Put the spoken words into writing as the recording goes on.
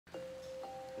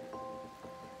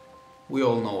We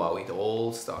all know how it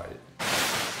all started.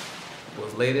 It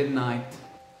was late at night,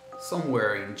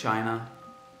 somewhere in China,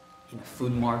 in a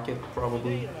food market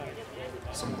probably.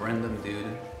 Some random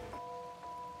dude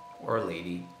or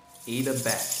lady ate a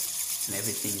bat and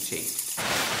everything changed.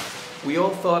 We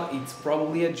all thought it's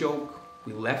probably a joke.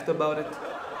 We laughed about it.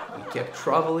 We kept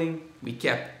traveling. We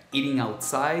kept eating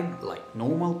outside like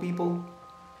normal people.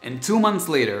 And 2 months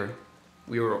later,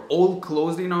 we were all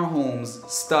closed in our homes,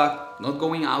 stuck, not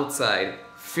going outside,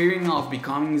 fearing of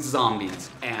becoming zombies.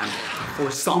 And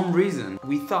for some reason,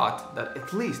 we thought that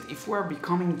at least if we're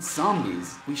becoming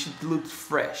zombies, we should look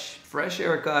fresh. Fresh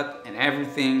haircut and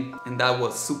everything, and that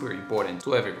was super important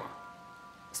to everyone.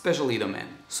 Especially the men.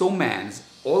 So mans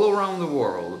all around the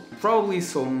world, probably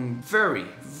some very,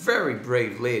 very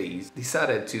brave ladies,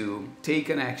 decided to take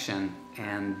an action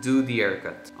and do the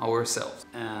haircut ourselves.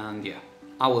 And yeah,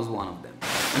 I was one of them.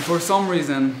 And for some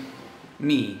reason,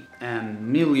 me and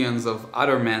millions of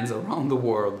other men around the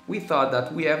world, we thought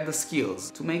that we have the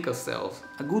skills to make ourselves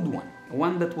a good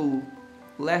one that will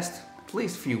last at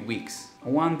least a few weeks,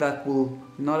 one that will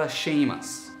not shame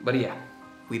us. But yeah,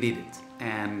 we did it,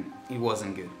 and it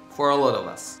wasn't good for a lot of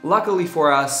us. Luckily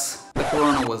for us, the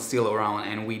corona was still around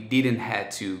and we didn't have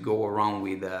to go around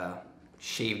with a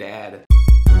shaved head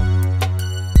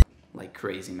like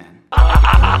crazy man.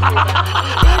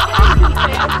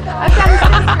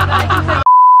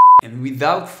 And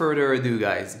without further ado,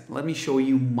 guys, let me show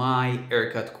you my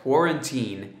haircut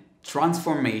quarantine,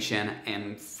 transformation,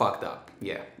 and fucked up.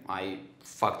 Yeah, I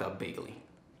fucked up bigly.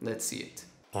 Let's see it.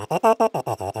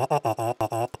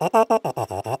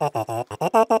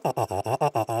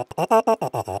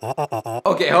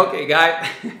 Okay, guys.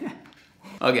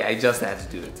 Okay, I just had to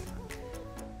do it.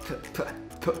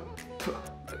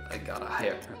 I got a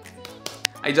hair.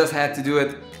 I just had to do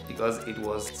it because it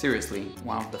was seriously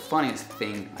one of the funniest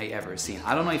thing I ever seen.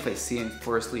 I don't know if I seen it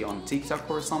firstly on TikTok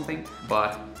or something,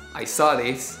 but I saw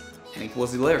this and it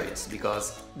was hilarious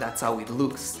because that's how it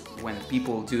looks when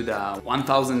people do the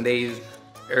 1000 days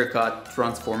haircut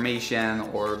transformation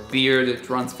or beard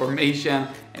transformation,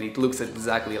 and it looks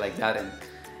exactly like that.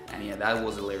 And yeah, that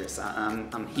was hilarious.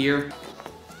 I'm here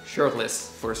shirtless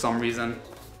for some reason.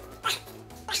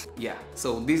 Yeah,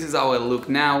 so this is how I look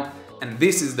now, and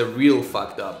this is the real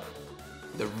fucked up,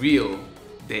 the real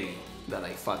day that I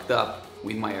fucked up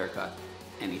with my haircut.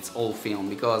 And it's all filmed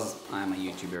because I'm a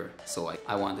YouTuber, so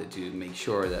I wanted to make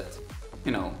sure that,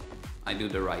 you know, I do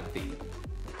the right thing.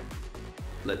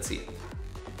 Let's see it.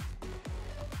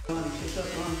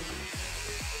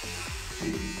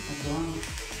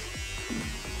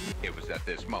 It was at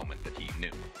this moment that he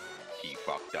knew he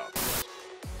fucked up.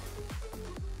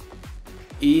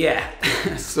 Yeah,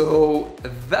 so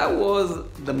that was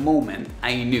the moment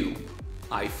I knew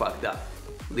I fucked up,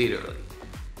 literally.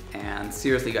 And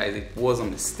seriously guys, it was a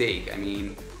mistake. I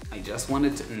mean, I just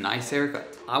wanted a nice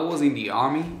haircut. I was in the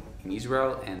army in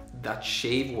Israel, and that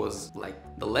shave was like,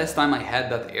 the last time I had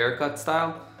that haircut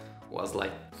style was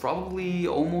like probably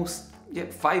almost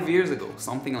 5 years ago,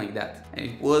 something like that. And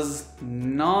it was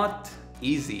not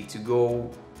easy to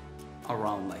go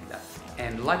around like that.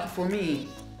 And lucky for me,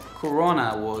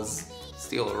 Corona was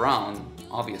still around,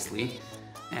 obviously,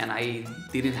 and I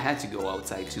didn't have to go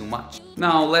outside too much.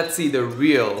 Now let's see the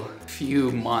real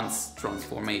few months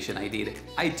transformation I did.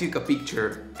 I took a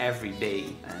picture every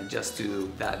day just to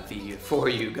do that video for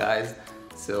you guys.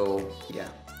 So yeah,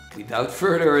 without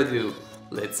further ado,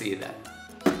 let's see that.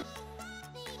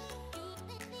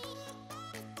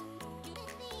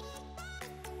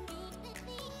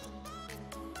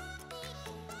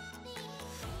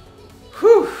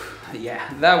 Whew,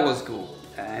 yeah, that was cool.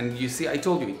 And you see, I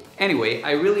told you. Anyway,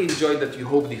 I really enjoyed that you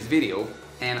hope this video,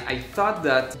 and I thought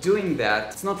that doing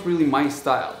that, it's not really my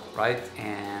style, right?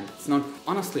 And it's not,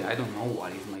 honestly, I don't know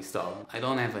what is my style. I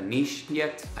don't have a niche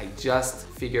yet. I just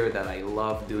figured that I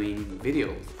love doing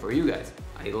videos for you guys.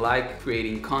 I like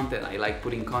creating content. I like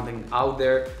putting content out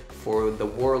there for the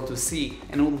world to see.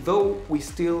 And although we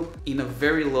still in a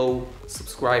very low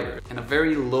subscriber and a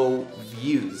very low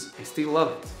views, I still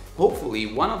love it. Hopefully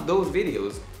one of those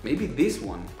videos, maybe this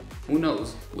one, who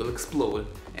knows, will explode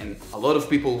and a lot of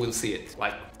people will see it.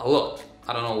 Like a lot.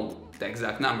 I don't know the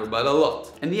exact number, but a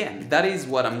lot. And yeah, that is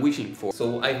what I'm wishing for.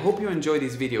 So I hope you enjoyed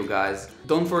this video, guys.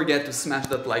 Don't forget to smash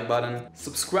that like button.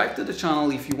 Subscribe to the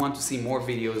channel if you want to see more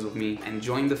videos of me, and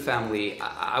join the family.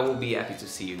 I will be happy to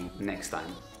see you next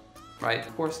time. Right?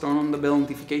 Of course, turn on the bell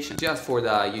notification just for the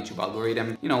YouTube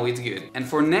algorithm. You know, it's good. And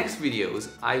for next videos,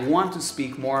 I want to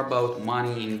speak more about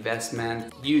money,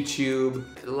 investment, YouTube,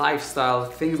 lifestyle,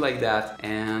 things like that.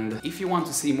 And if you want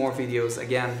to see more videos,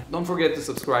 again, don't forget to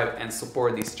subscribe and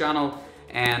support this channel.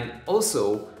 And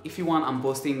also, if you want, I'm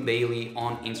posting daily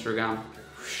on Instagram.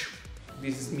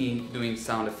 This is me doing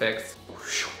sound effects.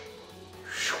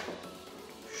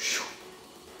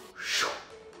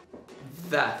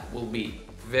 That will be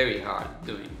very hard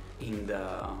doing in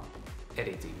the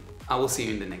editing. I will see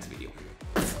you in the next video.